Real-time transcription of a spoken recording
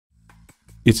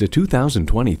It's a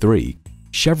 2023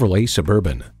 Chevrolet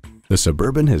Suburban. The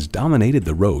Suburban has dominated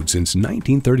the road since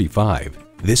 1935.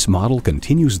 This model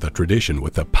continues the tradition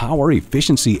with the power,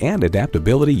 efficiency, and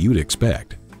adaptability you'd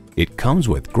expect. It comes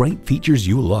with great features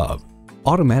you love: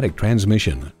 automatic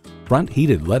transmission, front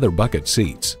heated leather bucket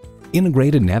seats,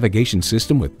 integrated navigation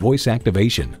system with voice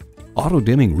activation,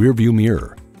 auto-dimming rearview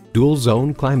mirror, dual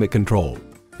zone climate control,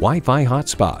 Wi-Fi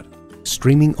hotspot,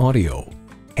 streaming audio,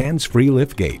 hands-free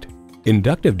liftgate,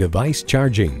 inductive device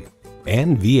charging,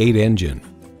 and V8 engine.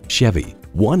 Chevy,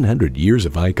 100 years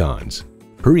of icons.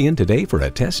 Hurry in today for a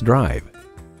test drive.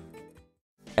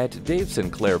 At Dave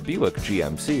Sinclair Buick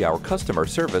GMC, our customer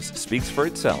service speaks for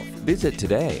itself. Visit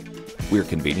today. We're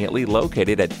conveniently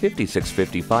located at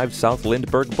 5655 South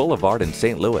Lindbergh Boulevard in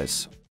St. Louis.